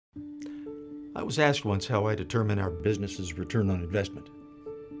I was asked once how I determine our business's return on investment.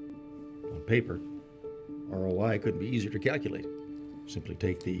 On paper, ROI couldn't be easier to calculate. Simply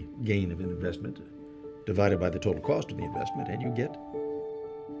take the gain of an investment divided by the total cost of the investment and you get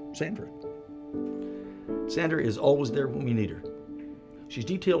Sandra. Sandra is always there when we need her. She's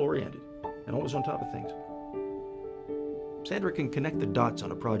detail-oriented and always on top of things. Sandra can connect the dots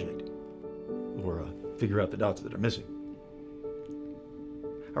on a project or figure out the dots that are missing.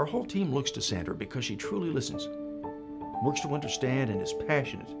 Our whole team looks to Sandra because she truly listens, works to understand, and is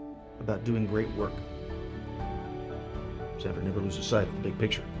passionate about doing great work. Sandra never loses sight of the big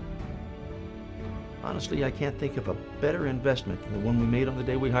picture. Honestly, I can't think of a better investment than the one we made on the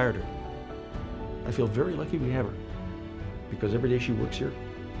day we hired her. I feel very lucky we have her, because every day she works here,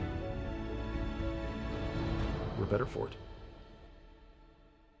 we're better for it.